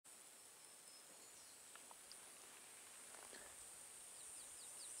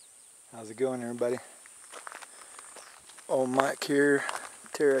How's it going, everybody? Old Mike here,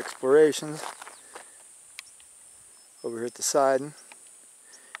 Terra Explorations, over here at the siding,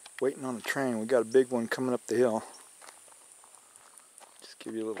 waiting on a train. We got a big one coming up the hill. Just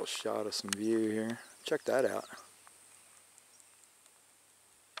give you a little shot of some view here. Check that out.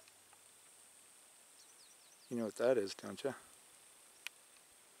 You know what that is, don't you?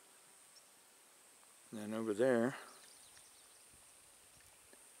 And then over there,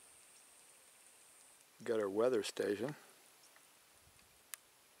 we got our weather station.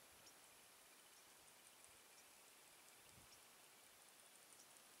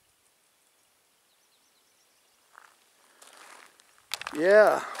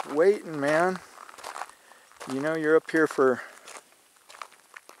 Yeah, waiting, man. You know, you're up here for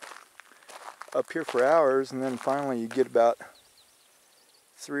hours, and then finally you get about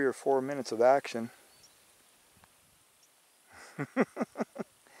 3 or 4 minutes of action.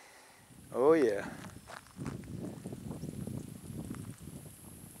 Oh yeah.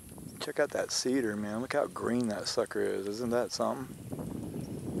 Check out that cedar, man. Look how green that sucker is. Isn't that something?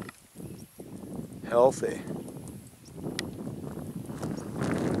 Healthy.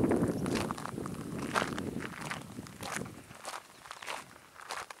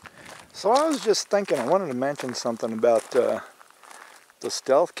 So I was just thinking, I wanted to mention something about the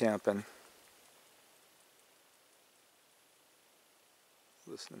stealth camping.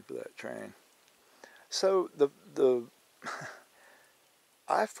 Listening for that train. So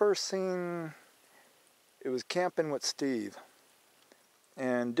I first seen, it was camping with Steve,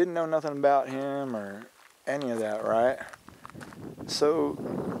 and didn't know nothing about him or any of that, right?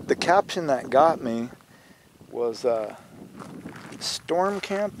 So the caption that got me was storm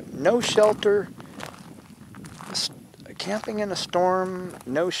camp, no shelter, camping in a storm,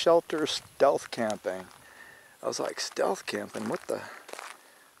 no shelter, stealth camping. I was like, stealth camping? What the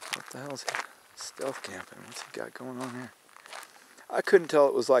hell's stealth camping? What's he got going on here? I couldn't tell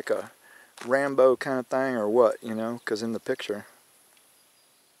it was like a Rambo kind of thing or what, you know, because in the picture,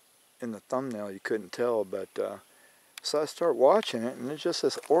 in the thumbnail, you couldn't tell. But so I start watching it, and it's just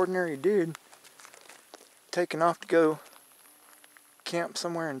this ordinary dude taking off to go camp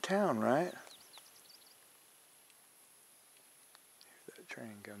somewhere in town, right? Here's that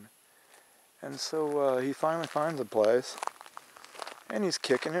train coming. And so he finally finds a place, and he's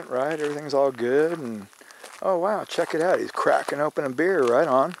kicking it, right? Everything's all good, and oh wow, check it out. He's cracking open a beer, right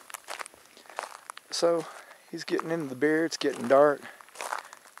on. So he's getting into the beer, it's getting dark.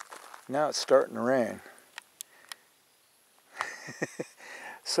 Now it's starting to rain.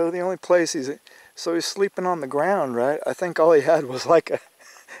 So the only place he's sleeping on the ground, right? I think all he had was like a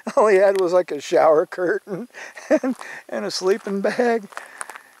shower curtain and a sleeping bag.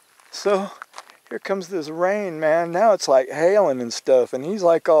 So here comes this rain, man. Now it's like hailing and stuff, and he's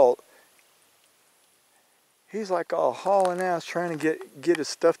like all hauling ass trying to get his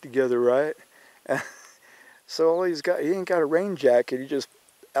stuff together, right? And so all he ain't got a rain jacket. He just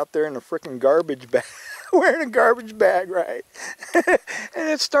out there in a freaking garbage bag, wearing a garbage bag, right? And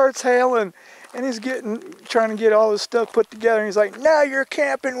it starts hailing, and he's trying to get all his stuff put together, and he's like, now you're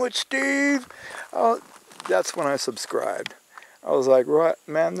camping with Steve. Oh, that's when I subscribed. I was like, right,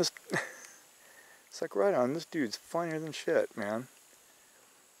 man, it's like, right on, this dude's funnier than shit, man.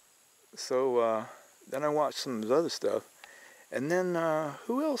 So then I watched some of his other stuff, and then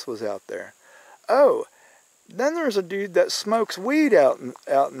who else was out there? Oh, then there's a dude that smokes weed out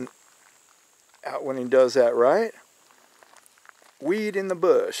when he does that, right? Weed in the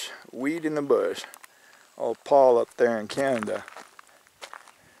bush. Old Paul up there in Canada.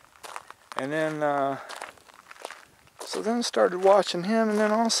 And then, so then I started watching him, and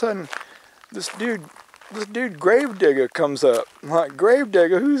then all of a sudden, this dude Gravedigger comes up. I'm like,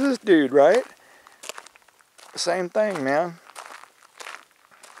 Gravedigger, who's this dude, right? Same thing, man.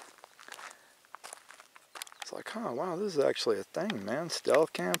 It's like, oh wow, this is actually a thing, man.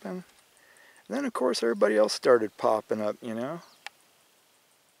 Stealth camping. And then of course everybody else started popping up, you know.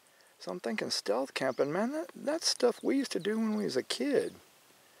 So I'm thinking, stealth camping, man, that's stuff we used to do when we was a kid.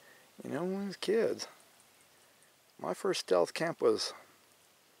 You know, when we was kids. My first stealth camp was,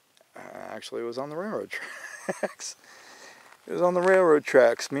 actually it was on the railroad tracks. It was on the railroad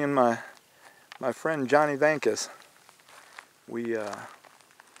tracks. Me and my friend Johnny Vankus, we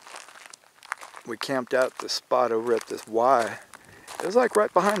camped out at the spot over at this Y. It was like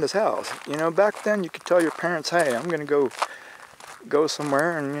right behind his house. You know, back then you could tell your parents, hey, I'm gonna go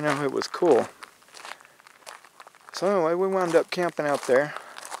somewhere, and you know, it was cool. So anyway, we wound up camping out there.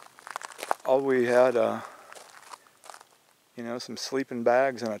 All we had, you know, some sleeping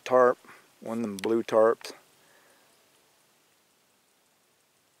bags and a tarp, one of them blue tarps.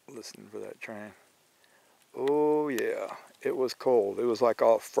 Listening for that train. Oh yeah, it was cold. It was like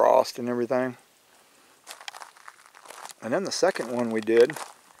all frost and everything. And then the second one we did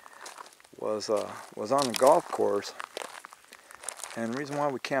was on the golf course. And the reason why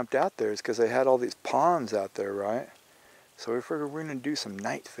we camped out there is because they had all these ponds out there, right? So we figured we're going to do some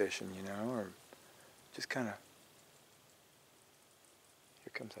night fishing, you know, or just kind of,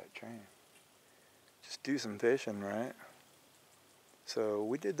 here comes that train. Just do some fishing, right? So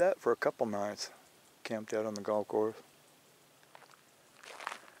we did that for a couple nights, camped out on the golf course.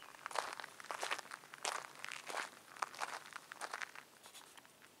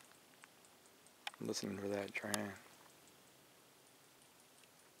 Listening for that train.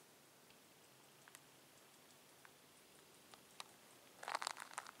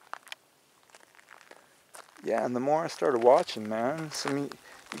 Yeah, and the more I started watching, man, some of you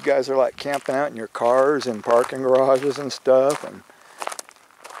guys are like camping out in your cars and parking garages and stuff, and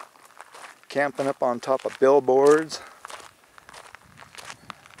camping up on top of billboards.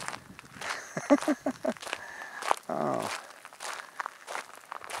 Oh.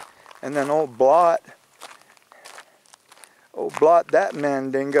 And then old Blot, that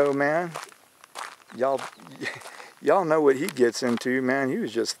Mandingo, man, y'all know what he gets into, man. He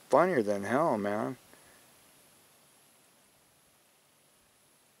was just funnier than hell, man.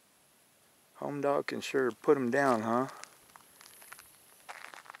 Home dog can sure put him down, huh?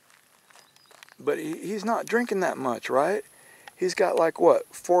 But he's not drinking that much, right? He's got like,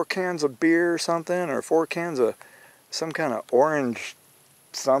 what, 4 cans of beer or something, or 4 cans of some kind of orange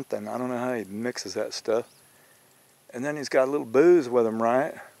something. I don't know how he mixes that stuff. And then he's got a little booze with him,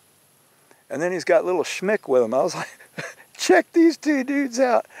 right? And then he's got little schmick with him. I was like, check these two dudes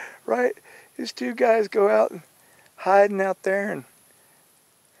out, right? These two guys go out and hiding out there and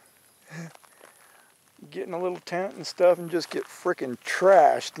get in a little tent and stuff and just get freaking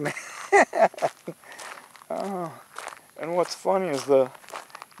trashed, man. Oh. And what's funny is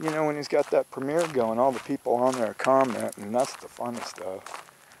you know, when he's got that premiere going, all the people on there comment, and that's the funny stuff.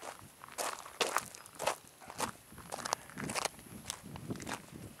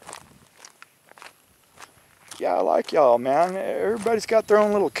 Yeah, I like y'all, man. Everybody's got their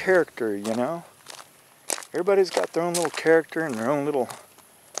own little character, you know. Everybody's got their own little character and their own little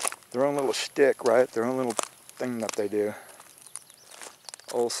shtick, right? Their own little thing that they do.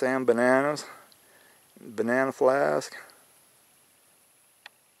 Old Sam Bananas, Banana Flask.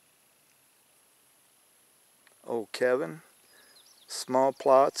 Old Kevin, Small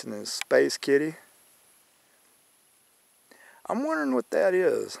Plots and his Space Kitty. I'm wondering what that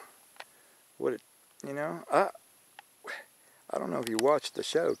is. What it, you know, I don't know if you watched the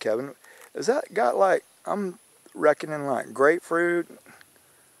show, Kevin. Has that got like, I'm reckoning like grapefruit,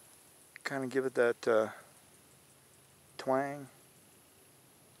 kind of give it that twang.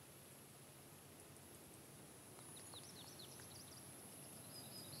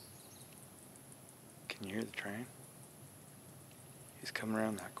 Can you hear the train? He's coming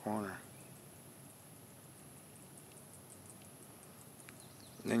around that corner.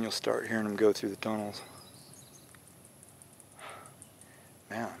 And then you'll start hearing him go through the tunnels.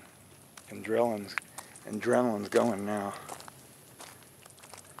 Man, adrenaline's going now.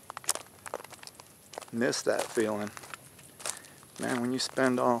 Miss that feeling. Man, when you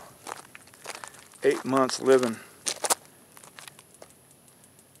spend all 8 months living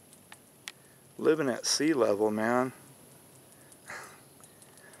at sea level, man.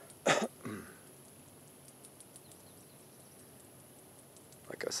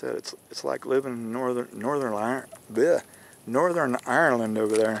 Like I said, it's like living in Northern Ireland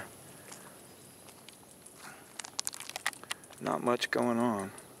over there. Not much going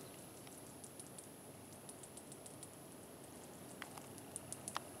on.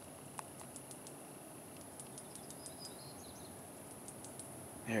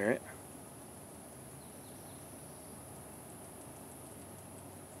 Hear it?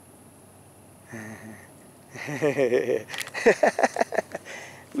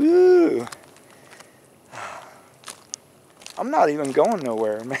 Woo! I'm not even going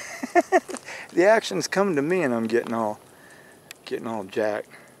nowhere, man. The action's coming to me and I'm getting all jacked.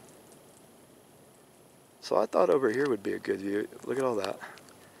 So I thought over here would be a good view. Look at all that.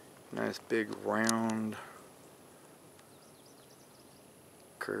 Nice big round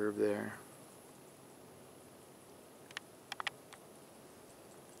curve there.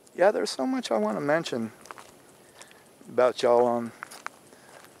 Yeah, there's so much I want to mention about y'all on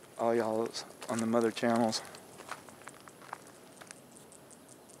all y'all on the mother channels.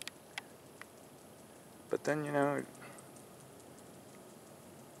 But then, you know,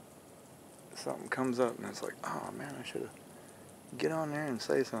 something comes up and it's like, oh man, I should have Get on there and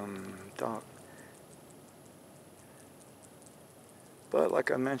say something, talk. But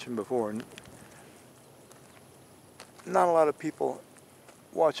like I mentioned before, not a lot of people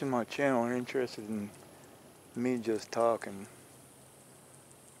watching my channel are interested in me just talking.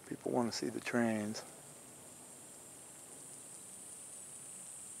 People want to see the trains.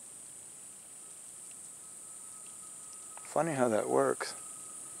 Funny how that works.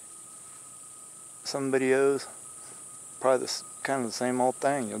 Some videos, probably kind of the same old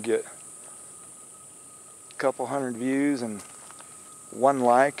thing. You'll get a couple hundred views and 1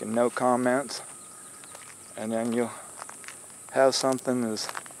 like and no comments. And then you'll have something as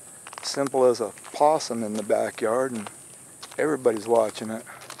simple as a possum in the backyard and everybody's watching it.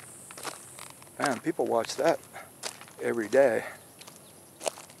 Man, people watch that every day.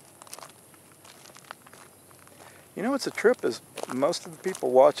 You know what's a trip is most of the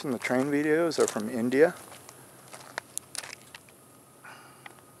people watching the train videos are from India.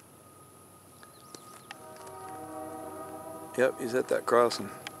 Yep, he's at that crossing.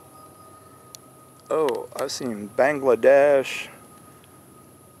 Oh, I've seen Bangladesh,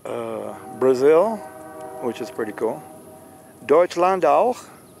 Brazil, which is pretty cool. Deutschland auch.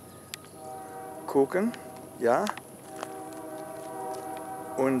 Gucken, ja.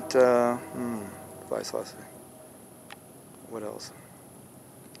 Und, weiß was. What else?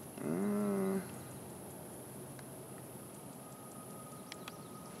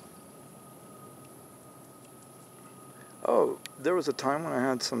 Oh, there was a time when I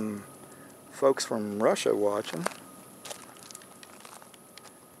had some folks from Russia watching.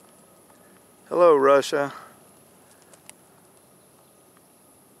 Hello, Russia.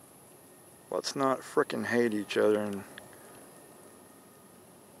 Let's not frickin' hate each other. And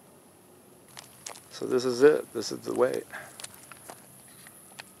so this is it. This is the wait.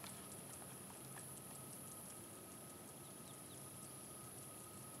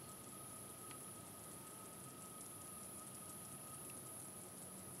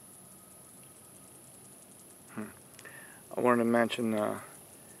 I wanted to mention I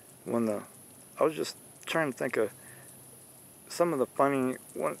was just trying to think of some of the funny,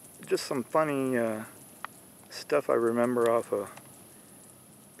 just some funny stuff I remember off of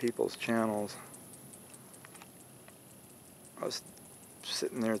people's channels. I was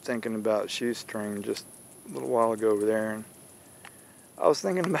sitting there thinking about shoestring just a little while ago over there, and I was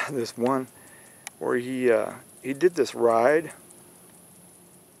thinking about this one where he did this ride,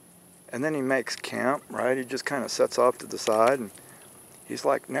 and then he makes camp, right? He just kind of sets off to the side, and he's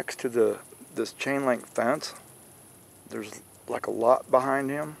like next to this chain link fence. There's like a lot behind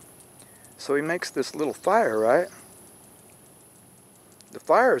him. So he makes this little fire, right? The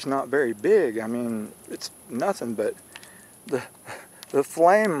fire is not very big. I mean, it's nothing but the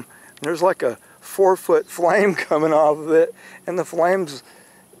flame. There's like a 4-foot flame coming off of it, and the flames,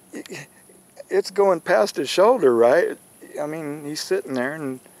 it's going past his shoulder, right? I mean, he's sitting there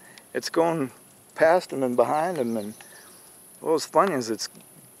and it's going past him and behind him, and what was funny is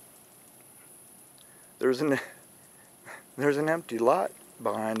there's an empty lot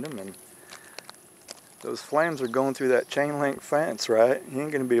behind him, and those flames are going through that chain link fence, right? He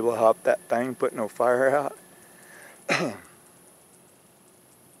ain't gonna be able to hop that thing, put no fire out.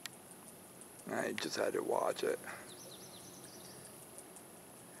 I just had to watch it.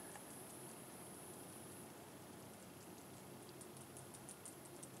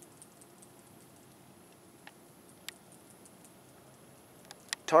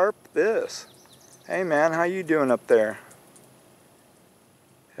 Tarp this. Hey man, how you doing up there?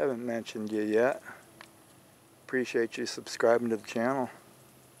 Haven't mentioned you yet. Appreciate you subscribing to the channel.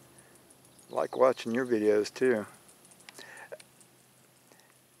 Like watching your videos too.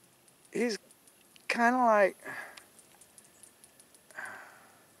 He's kind of like,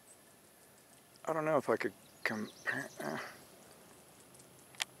 I don't know if I could compare.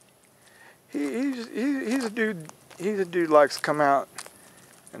 He's a dude. He's a dude likes to come out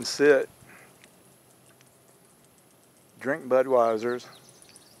and sit, drink Budweisers,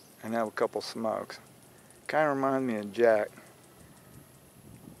 and have a couple smokes. Kind of reminds me of Jack.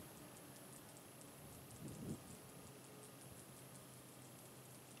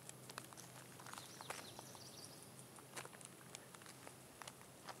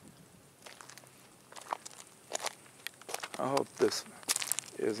 I hope this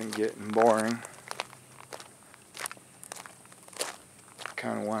isn't getting boring.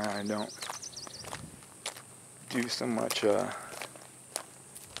 Kind of why I don't do so much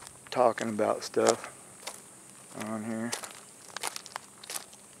talking about stuff on here.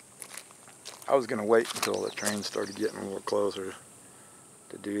 I was gonna wait until the train started getting a little closer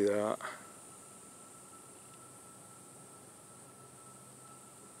to do that.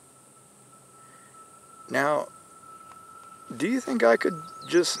 Now, do you think I could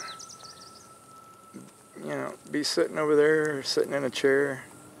just, you know, be sitting over there, sitting in a chair,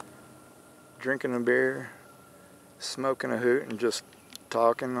 drinking a beer, smoking a hoot, and just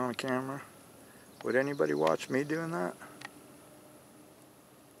talking on camera? Would anybody watch me doing that?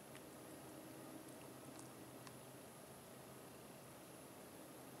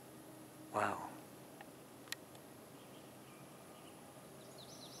 Wow.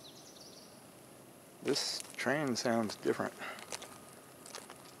 This train sounds different.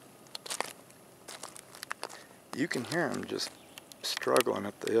 You can hear him just struggling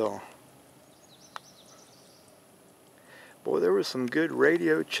up the hill. Boy, there was some good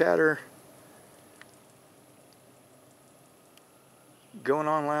radio chatter going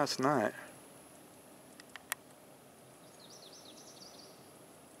on last night.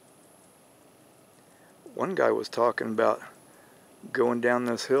 One guy was talking about going down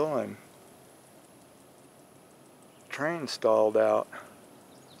this hill and train stalled out.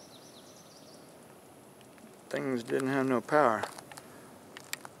 Things didn't have no power.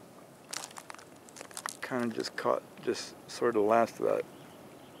 Kind of just caught, just sort of last of that.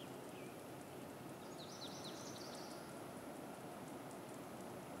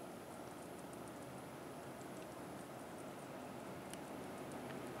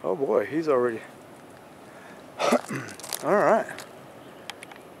 Oh boy, he's already. All right.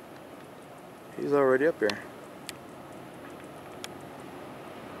 He's already up here.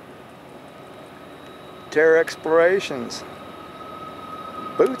 Terra Explorations.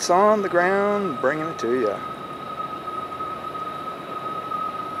 Boots on the ground, bringing it to you.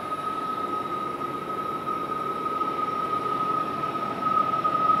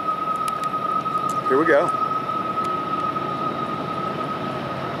 Here we go.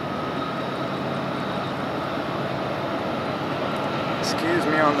 Excuse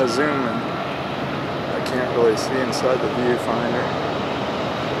me on the zoom, and I can't really see inside the viewfinder.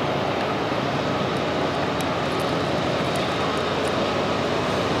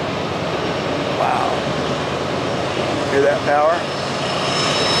 Hear that power?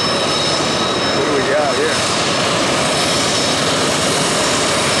 What do we got here?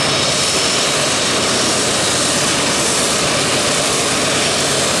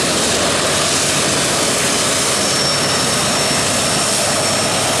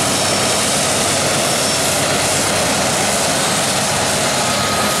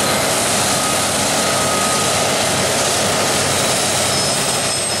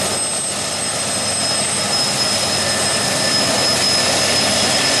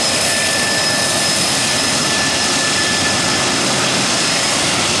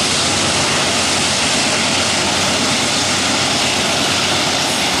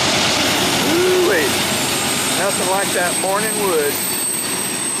 Nothing like that morning wood.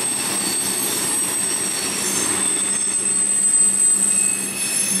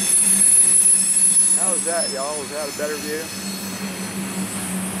 How was that, y'all? Was that a better view?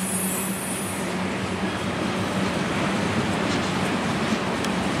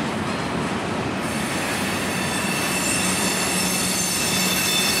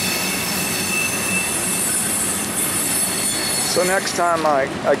 So next time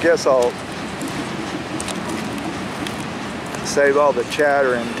I guess I'll save all the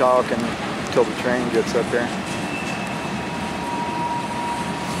chatter and talking until the train gets up there.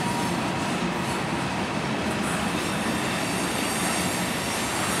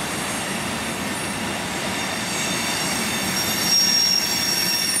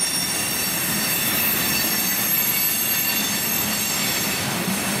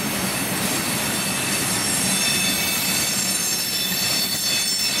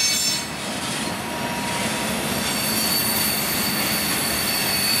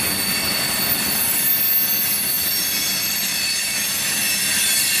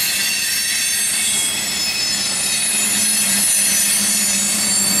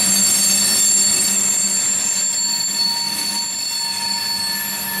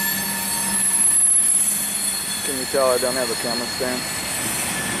 Can you tell I don't have a camera stand?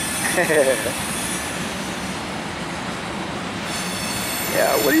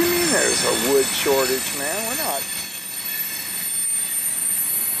 Yeah, what do you mean there's a wood shortage, man? We're not.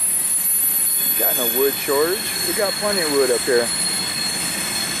 Got no wood shortage. We got plenty of wood up here.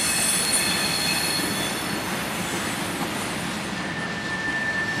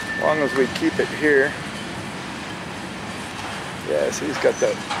 As long as we keep it here. Yes, he's got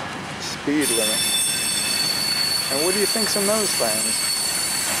that speed limit. And what do you think's in those things?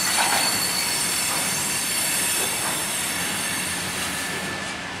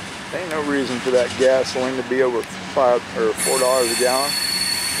 There ain't no reason for that gasoline to be over $5 or $4 a gallon.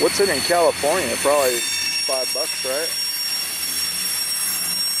 What's it in California? Probably right?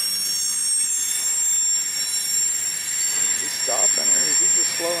 He's stopping, or is he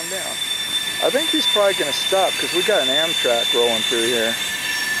just slowing down? I think he's probably going to stop because we got an Amtrak rolling through here.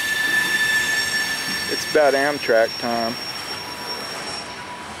 It's about Amtrak time.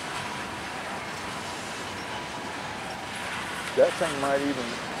 That thing might even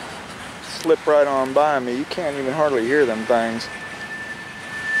slip right on by me. You can't even hardly hear them things.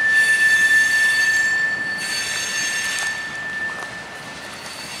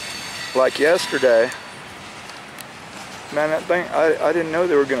 Like yesterday, man, that thing, I didn't know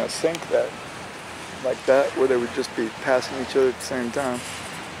they were going to sink that like that, where they would just be passing each other at the same time.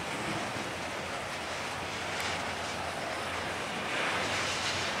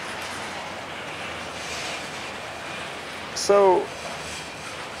 So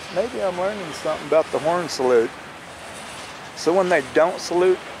maybe I'm learning something about the horn salute. So when they don't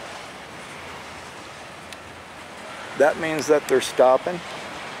salute, that means that they're stopping.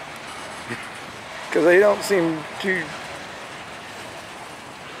 Because they don't seem too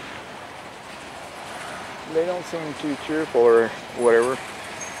cheerful or whatever.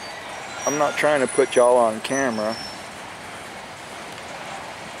 I'm not trying to put y'all on camera.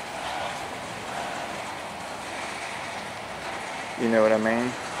 You know what I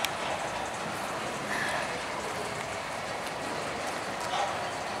mean?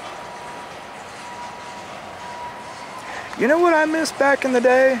 You know what I miss back in the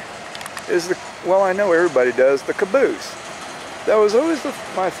day? Is the, well, I know everybody does, the caboose. That was always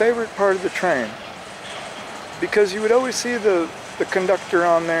my favorite part of the train. Because you would always see the conductor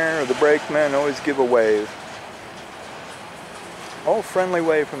on there, or the brakeman always give a wave. Oh, friendly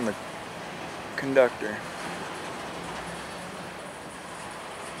wave from the conductor.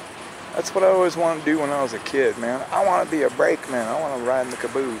 That's what I always wanted to do when I was a kid, man. I want to be a brakeman. I want to ride in the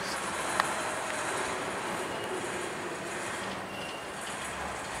caboose.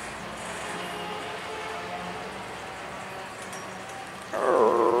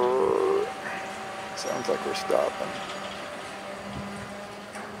 Sounds like we're stopping.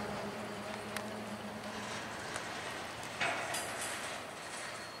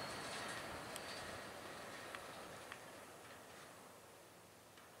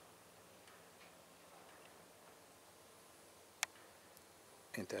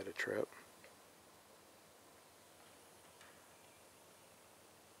 Ain't that a trip?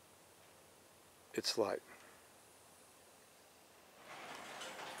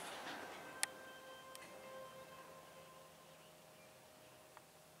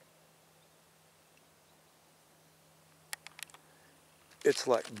 It's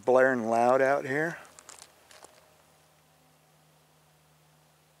like blaring loud out here.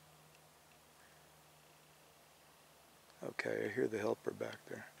 Okay, I hear the helper back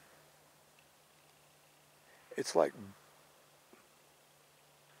there. It's like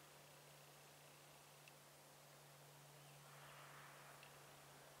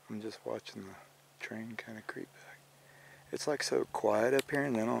I'm just watching the train kind of creep back. It's like so quiet up here,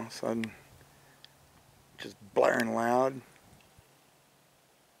 and then all of a sudden just blaring loud,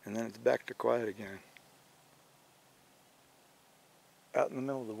 and then it's back to quiet again. Out in the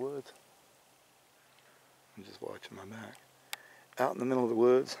middle of the woods. I'm just watching my back. Out in the middle of the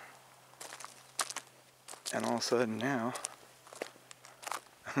woods, and all of a sudden now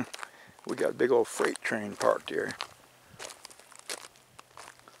we got a big old freight train parked here.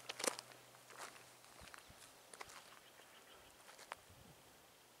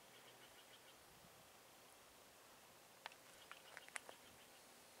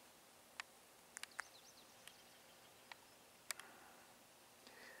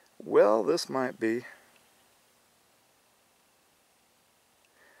 Well, this might be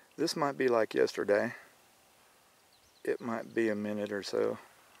like yesterday. It might be a minute or so.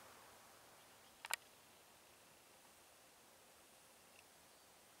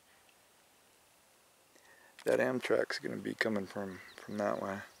 That Amtrak's going to be coming from that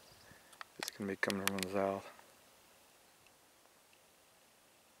way. It's going to be coming from the south.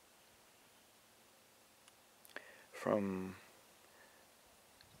 From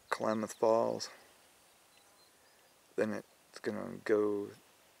Klamath Falls. Then it's going to go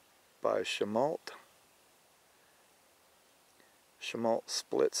by Chemult. Chemult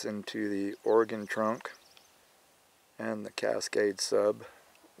splits into the Oregon Trunk and the Cascade Sub,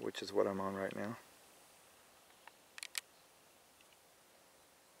 which is what I'm on right now.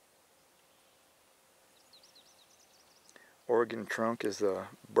 Oregon Trunk is the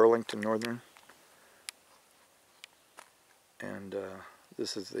Burlington Northern, and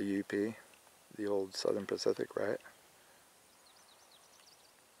this is the UP, the old Southern Pacific, right?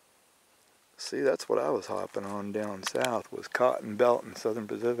 See, that's what I was hopping on down south, was Cotton Belt and Southern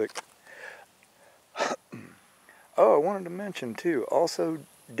Pacific. Oh, I wanted to mention too, also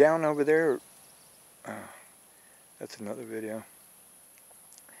down over there, that's another video.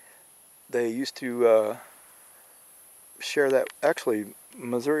 They used to share that, actually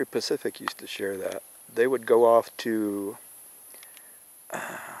Missouri Pacific used to share that. They would go off to,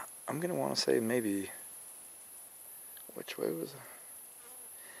 I'm going to want to say maybe, which way was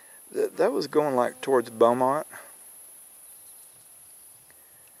it? That was going like towards Beaumont.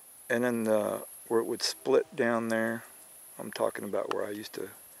 And then where it would split down there, I'm talking about where I used to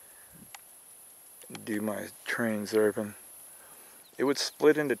do my train surfing. It would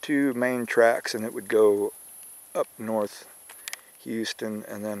split into two main tracks, and it would go up north Houston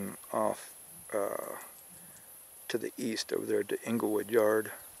and then off to the east over there to Inglewood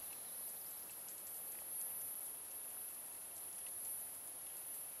Yard.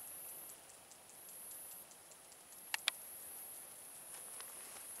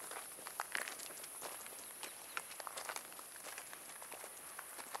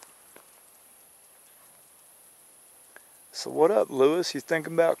 So what up, Lewis? You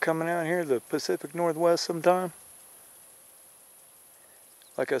thinking about coming out here to the Pacific Northwest sometime?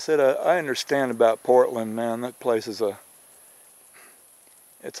 Like I said, I understand about Portland, man. That place is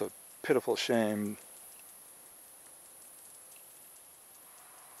it's a pitiful shame.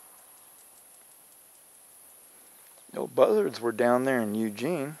 No, buzzards were down there in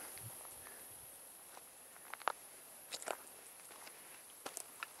Eugene.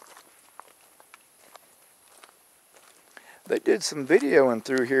 They did some videoing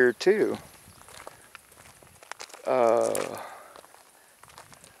through here too.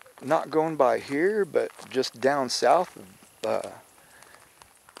 Not going by here, but just down south of a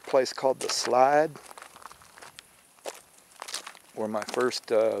place called The Slide, where my first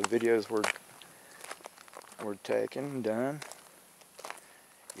videos were taken and done.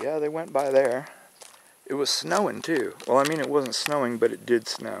 Yeah, they went by there. It was snowing too. Well, I mean, it wasn't snowing, but it did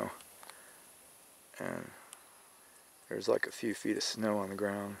snow. And there's like a few feet of snow on the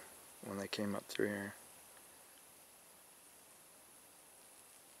ground when they came up through here.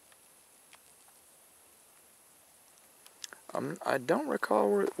 I don't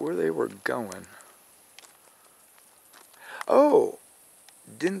recall where they were going. Oh,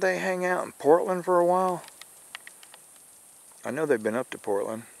 didn't they hang out in Portland for a while? I know they've been up to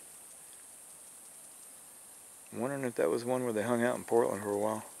Portland. I'm wondering if that was one where they hung out in Portland for a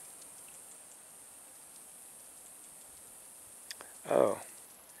while. Oh,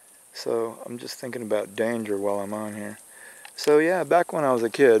 so I'm just thinking about danger while I'm on here. So yeah, back when I was a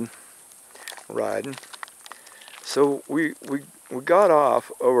kid, riding, so we got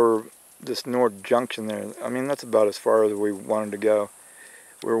off over this North Junction there. I mean, that's about as far as we wanted to go.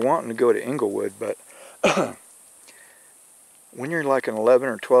 We were wanting to go to Inglewood, but when you're like an 11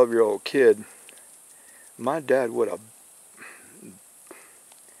 or 12-year-old kid, my dad would have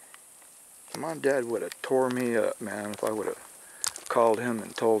tore me up, man, if I would have called him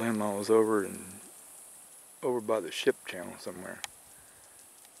and told him I was over by the ship channel somewhere.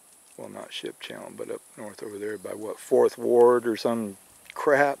 Well, not ship channel, but up north over there by what, 4th Ward or some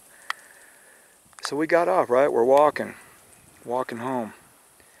crap. So we got off, right? We're walking home,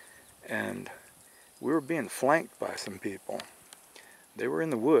 and we were being flanked by some people. They were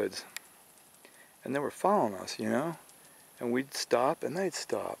in the woods, and they were following us, you know, and we'd stop and they'd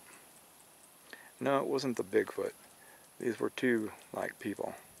stop. No, it wasn't the Bigfoot. These were two, like,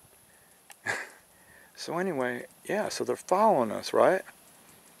 people. So anyway, yeah, so they're following us, right?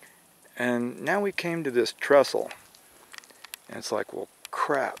 And now we came to this trestle, and it's like, well,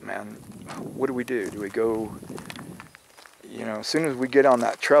 crap, man, what do? Do we go, you know, as soon as we get on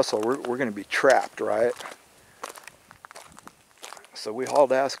that trestle, we're going to be trapped, right? So we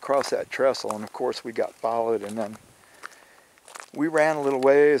hauled ass across that trestle, and of course we got followed, and then we ran a little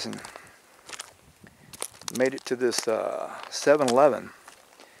ways and made it to this 7-Eleven,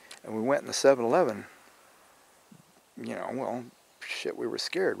 and we went in the 7-Eleven. You know, well, shit, we were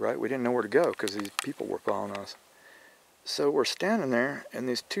scared, right? We didn't know where to go because these people were following us. So we're standing there, and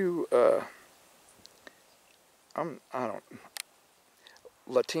these two,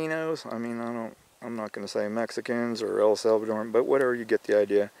 Latinos, I mean, I'm not going to say Mexicans or El Salvadoran, but whatever, you get the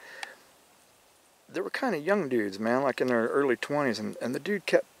idea. They were kind of young dudes, man, like in their early 20s, and the dude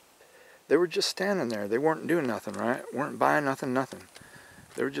they were just standing there. They weren't doing nothing, right? Weren't buying nothing.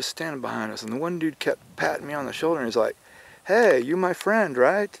 They were just standing behind us, and the one dude kept patting me on the shoulder, and he's like, "Hey, you my friend,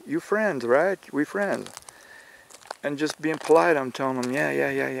 right? You friends, right? We friends." And just being polite, I'm telling them,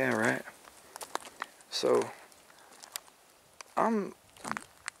 yeah, right? So I'm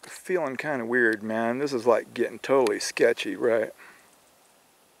feeling kind of weird, man. This is like getting totally sketchy, right?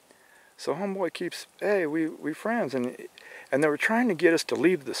 So homeboy keeps, hey, we friends, and they were trying to get us to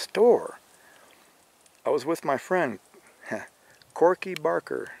leave the store. I was with my friend, Corky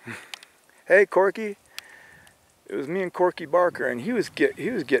Barker. Hey, Corky. It was me and Corky Barker, and he was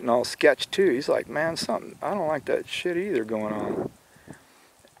getting all sketched too. He's like, man, I don't like that shit either going on.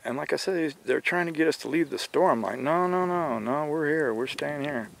 And like I said, they're trying to get us to leave the store. I'm like, no, we're here. We're staying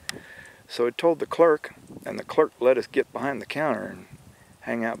here. So he told the clerk, and the clerk let us get behind the counter and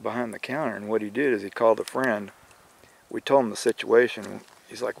hang out behind the counter. And what he did is he called a friend. We told him the situation.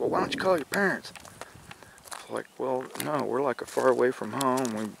 He's like, well, why don't you call your parents? I was like, well, no, we're like far away from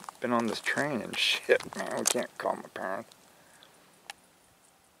home. We've been on this train and shit, man. We can't call my parents.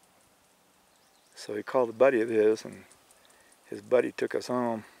 So he called a buddy of his, and his buddy took us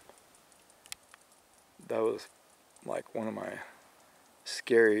home. That was like one of my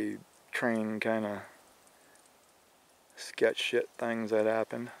scary train kind of sketch shit things that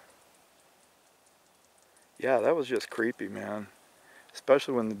happened. Yeah, that was just creepy, man.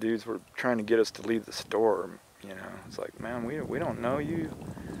 Especially when the dudes were trying to get us to leave the store, you know. It's like, man, we don't know you.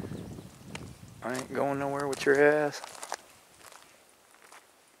 I ain't going nowhere with your ass.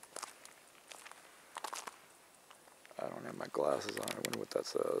 I don't have my glasses on. I wonder what that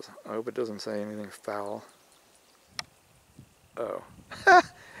says. I hope it doesn't say anything foul. Oh.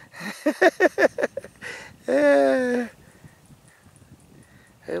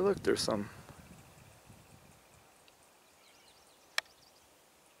 Hey, look, there's some.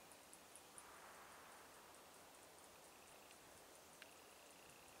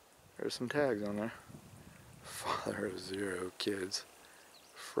 There's some tags on there. Father of 0 kids.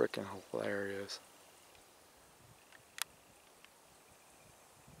 Frickin' hilarious.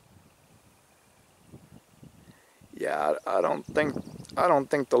 Yeah, I don't think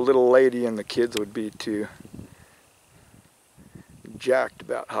the little lady and the kids would be too jacked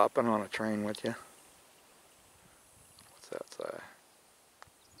about hopping on a train with you. What's that say?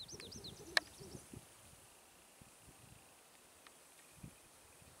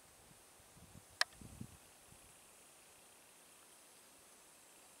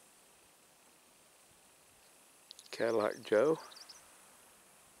 Cadillac Joe.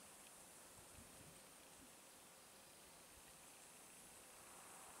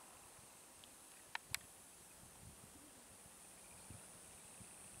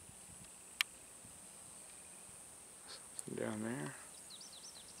 Down there.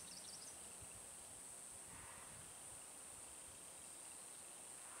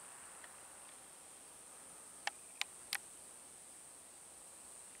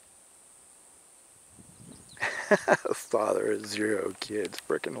 Father of 0 kids.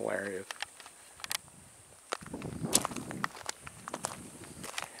 Frickin' hilarious.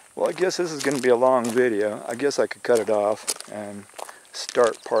 Well, I guess this is going to be a long video. I guess I could cut it off and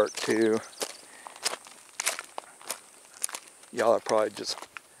start part 2. Y'all are probably just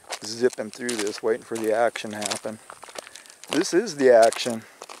zipping through this, waiting for the action to happen. This is the action.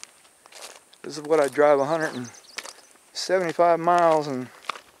 This is what I drive 175 miles, and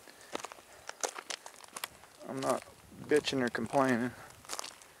I'm not bitching or complaining.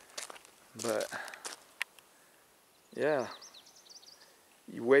 But yeah,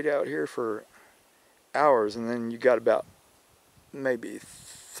 you wait out here for hours, and then you got about maybe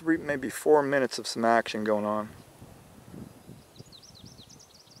 4 minutes of some action going on.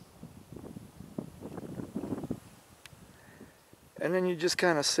 And then you just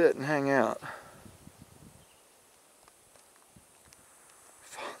kind of sit and hang out.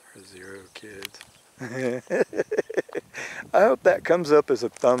 Father of 0 kids. I hope that comes up as a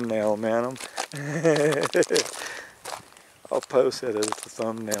thumbnail, man. I'll post it as a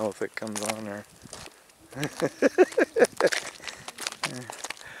thumbnail if it comes on there.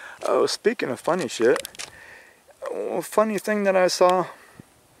 Oh, speaking of funny shit, a funny thing that I saw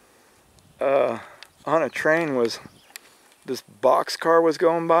on a train was this boxcar was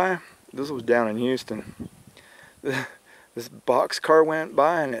going by. This was down in Houston. This boxcar went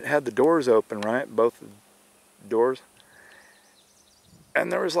by, and it had the doors open, right? Both doors.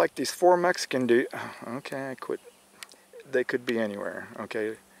 And there was like these 4 Mexican dudes. Okay, I quit. They could be anywhere,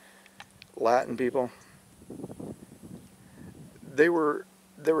 okay? Latin people. They were,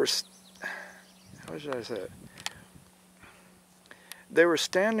 how should I say it? They were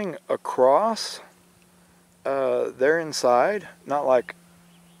standing across they're inside, not like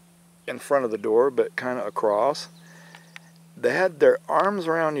in front of the door, but kind of across. They had their arms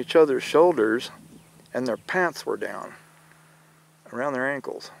around each other's shoulders, and their pants were down around their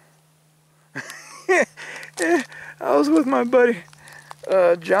ankles. I was with my buddy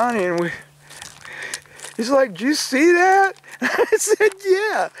Johnny, and he's like, "Did you see that?" I said,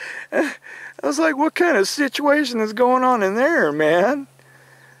 "Yeah." I was like, "What kind of situation is going on in there, man?"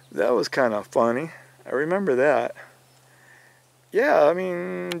 That was kind of funny. I remember that. Yeah, I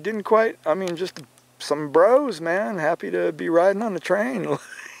mean, just some bros, man, happy to be riding on the train,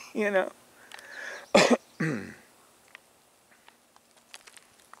 you know.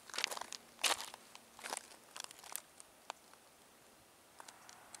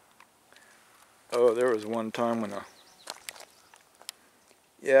 Oh, there was one time when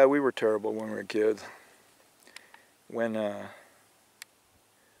yeah, we were terrible when we were kids. When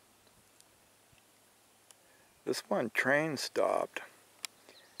this one train stopped,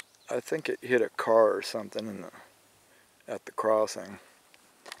 I think it hit a car or something at the crossing,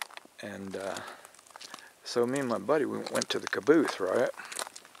 and so me and my buddy, we went to the caboose, right?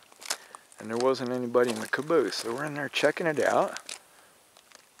 And there wasn't anybody in the caboose, so we're in there checking it out.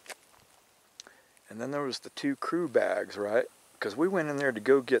 And then there was the 2 crew bags, right? Because we went in there to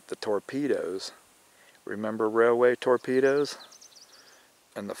go get the torpedoes. Remember railway torpedoes?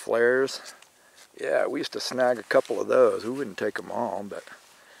 And the flares? Yeah, we used to snag a couple of those. We wouldn't take them all, but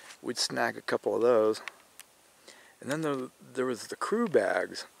we'd snag a couple of those. And then there was the crew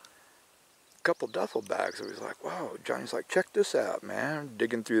bags. A couple duffel bags. It was like, wow, Johnny's like, check this out, man.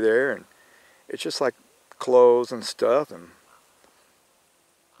 Digging through there, and it's just like clothes and stuff, and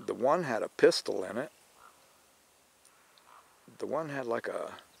the one had a pistol in it. The one had like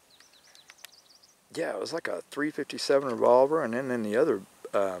it was like a .357 revolver, and then in the other,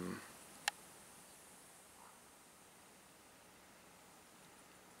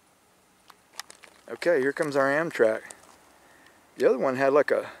 okay, here comes our Amtrak. The other one had like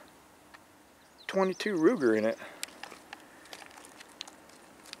a .22 Ruger in it.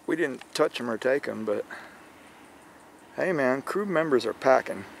 We didn't touch them or take them, but hey man, crew members are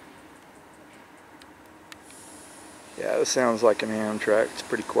packing. Yeah, this sounds like an Amtrak. It's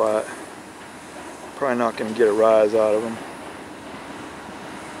pretty quiet. Probably not going to get a rise out of them.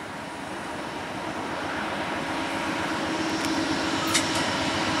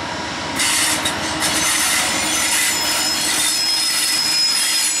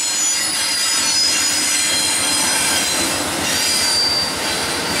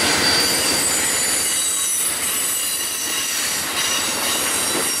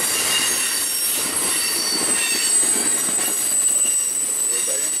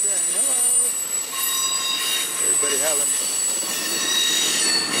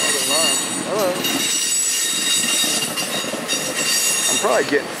 I'm probably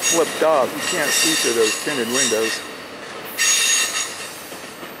getting flipped off. You can't see through those tinted windows.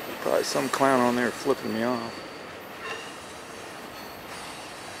 Probably some clown on there flipping me off.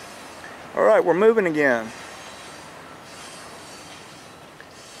 Alright, we're moving again.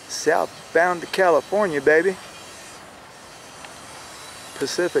 Southbound to California, baby.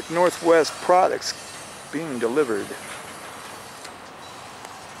 Pacific Northwest products being delivered.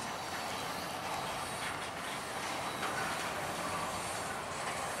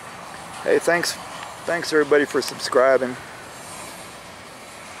 Hey, thanks everybody for subscribing.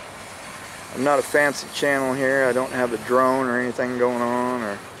 I'm not a fancy channel here. I don't have a drone or anything going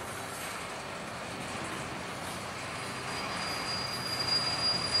on,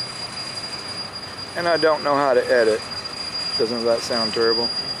 and I don't know how to edit. Doesn't that sound terrible?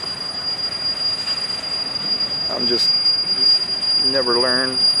 I'm just never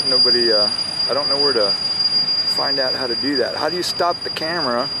learned. Nobody, I don't know where to find out how to do that. How do you stop the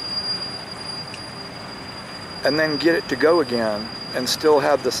camera and then get it to go again and still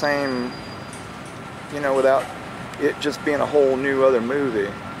have the same, without it just being a whole new other movie?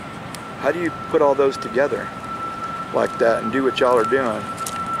 How do you put all those together like that and do what y'all are doing?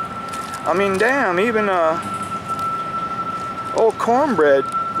 I mean, damn, even old Cornbread,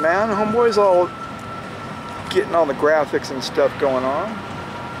 man, homeboy's all getting all the graphics and stuff going on.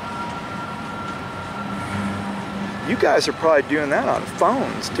 You guys are probably doing that on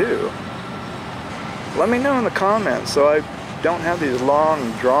phones too. Let me know in the comments so I don't have these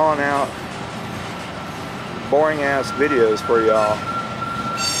long, drawn out, boring ass videos for y'all.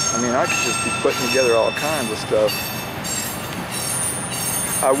 I mean, I could just be putting together all kinds of stuff.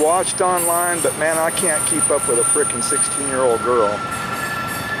 I watched online, but man, I can't keep up with a frickin' 16-year-old girl.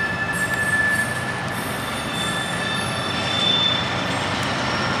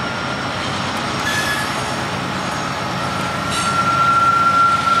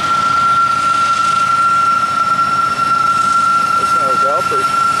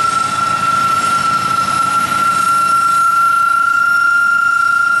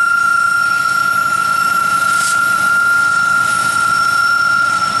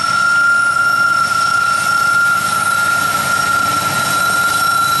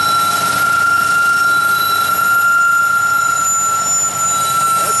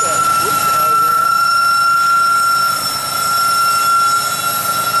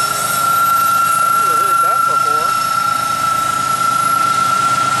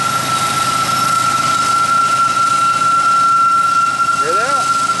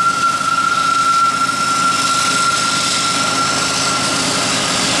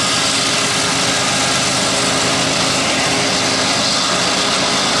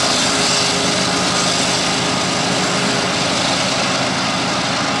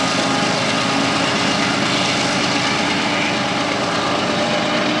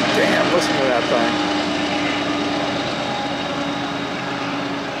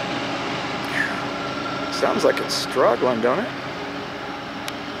 Seems like it's struggling, don't it?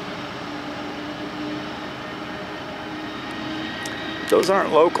 Those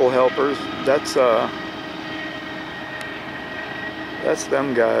aren't local helpers. That's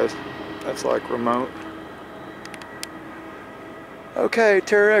them guys. That's like remote. Okay,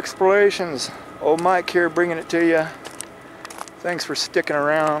 Terra Explorations. Old Mike here bringing it to you. Thanks for sticking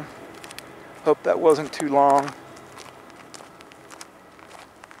around. Hope that wasn't too long.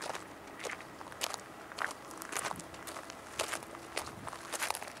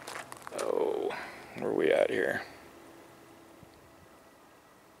 Oh, where are we at here?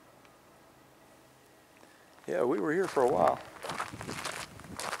 Yeah, we were here for a while.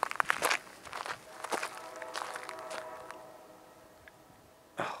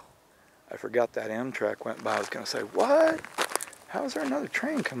 Oh, I forgot that Amtrak went by. I was going to say, what? How is there another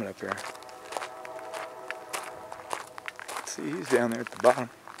train coming up here? See, he's down there at the bottom.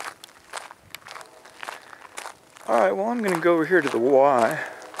 Alright, well, I'm going to go over here to the Y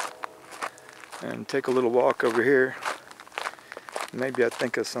and take a little walk over here. Maybe I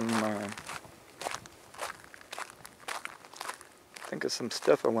think of some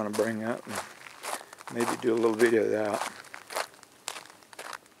stuff I want to bring up and maybe do a little video of that.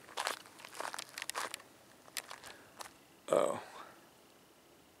 Oh.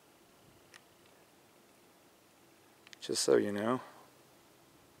 Just so you know.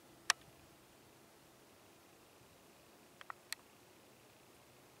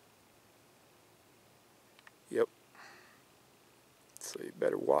 Yep. So you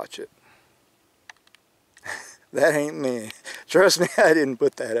better watch it. That ain't me. Trust me, I didn't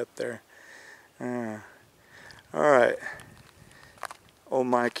put that up there. Alright. Old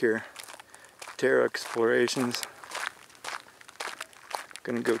Mike here. Terra Explorations.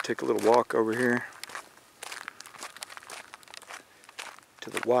 Gonna go take a little walk over here to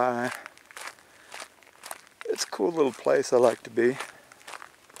the Y. It's a cool little place I like to be.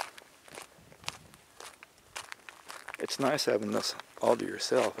 It's nice having this all to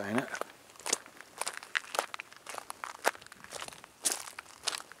yourself, ain't it?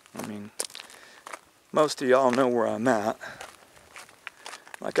 I mean, most of y'all know where I'm at.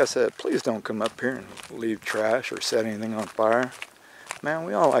 Like I said, please don't come up here and leave trash or set anything on fire. Man,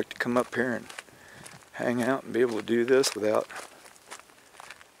 we all like to come up here and hang out and be able to do this without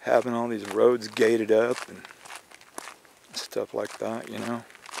having all these roads gated up and stuff like that, you know.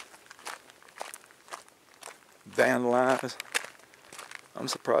 Vandalized. I'm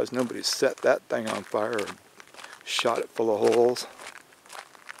surprised nobody set that thing on fire or shot it full of holes.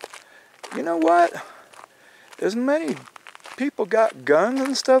 You know what? As many people got guns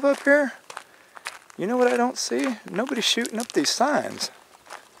and stuff up here. You know what I don't see? Nobody's shooting up these signs.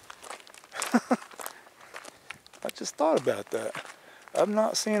 I just thought about that. I've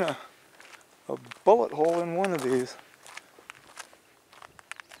not seen a bullet hole in one of these.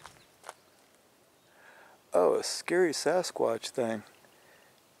 Oh, a scary Sasquatch thing.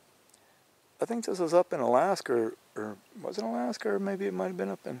 I think this was up in Alaska, or was it Alaska, or maybe it might have been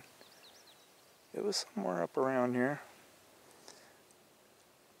up in, it was somewhere up around here.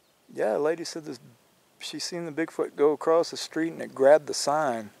 Yeah, a lady said this, she seen the Bigfoot go across the street and it grabbed the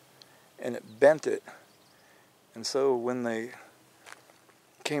sign and it bent it. And so when they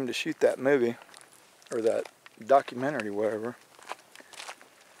came to shoot that movie, or that documentary, whatever,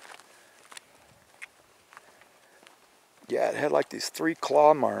 yeah, it had like these 3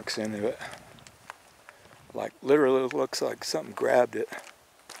 claw marks into it. Like literally it looks like something grabbed it.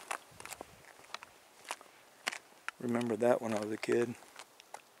 Remember that when I was a kid.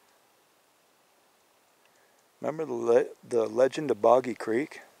 Remember the Legend of Boggy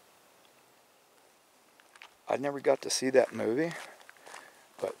Creek? I never got to see that movie,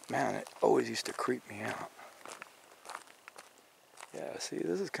 but man, it always used to creep me out. Yeah, see,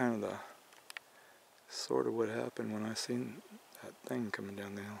 this is kind of the sort of what happened when I seen that thing coming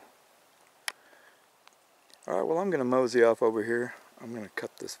down the hill. Alright, well, I'm going to mosey off over here. I'm going to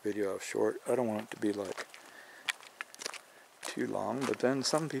cut this video off short. I don't want it to be like too long, but then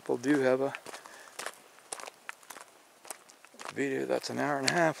some people do have a video that's an hour and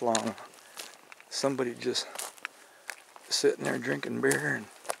a half long. Somebody just sitting there drinking beer and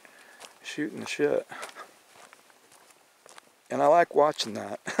shooting the shit. And I like watching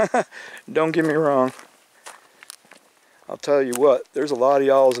that. Don't get me wrong. I'll tell you what, there's a lot of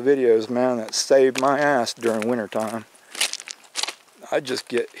y'all's videos, man, that saved my ass during wintertime. I just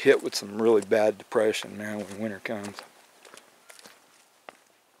get hit with some really bad depression, man, when winter comes.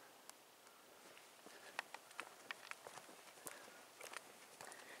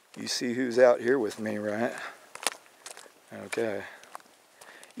 You see who's out here with me, right? Okay.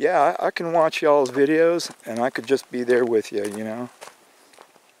 Yeah, I can watch y'all's videos and I could just be there with you, you know.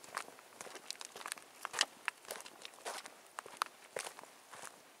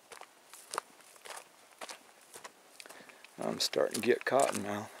 I'm starting to get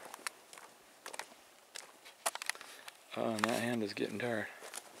cottonmouth. Oh, and that hand is getting tired.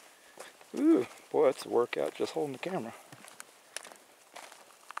 Ooh, boy, that's a workout just holding the camera.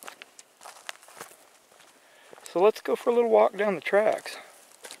 So let's go for a little walk down the tracks.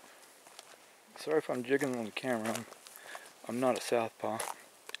 Sorry if I'm jiggling on the camera. I'm not a southpaw.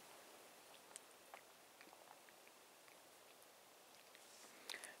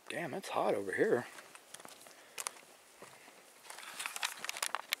 Damn, it's hot over here.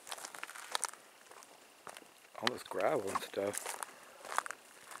 All this gravel and stuff.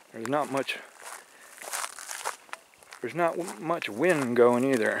 There's not much wind going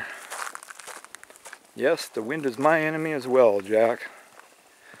either. Yes, the wind is my enemy as well, Jack.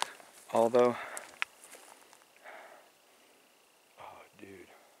 Although, oh dude,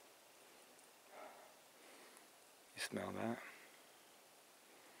 you smell that?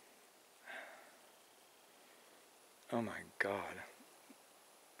 Oh my God.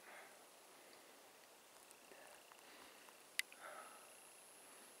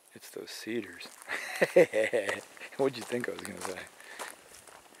 It's those cedars. What'd you think I was gonna say?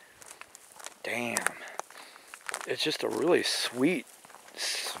 Damn. It's just a really sweet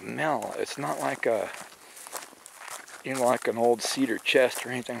smell. It's not like a, you know, like an old cedar chest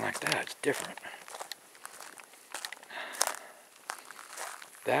or anything like that. It's different.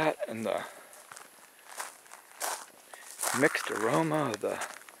 That and the mixed aroma of the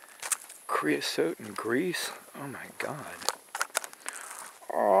creosote and grease. Oh my God.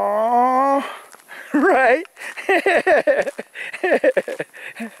 Aww. Right?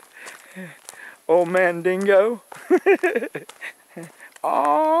 Old man Dingo.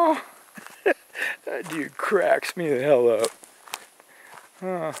 Aww. That dude cracks me the hell up.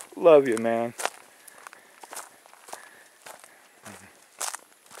 Oh, love you, man.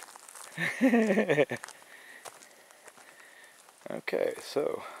 Okay,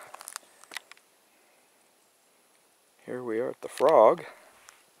 so here we are at the Frog.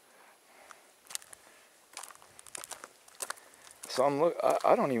 So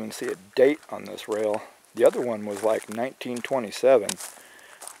I don't even see a date on this rail. The other one was like 1927.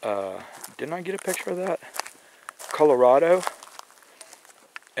 Didn't I get a picture of that? Colorado.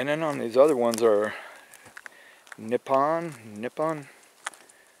 And then on these other ones are Nippon.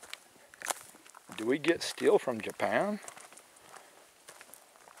 Do we get steel from Japan?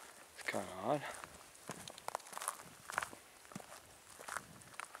 It's kind of odd.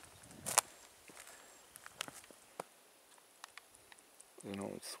 There's an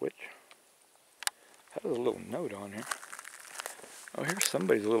old switch. Has a little note on here. Oh, here's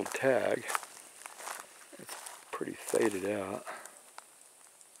somebody's little tag. It's pretty faded out.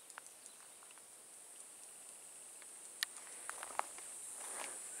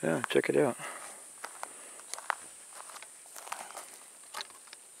 Yeah, check it out.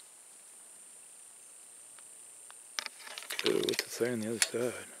 Ooh, what's it say on the other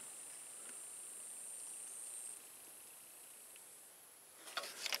side?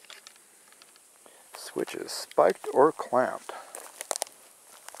 Switch is spiked or clamped.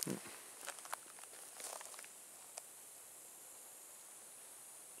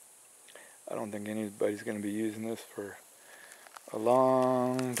 I don't think anybody's going to be using this for a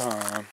long time.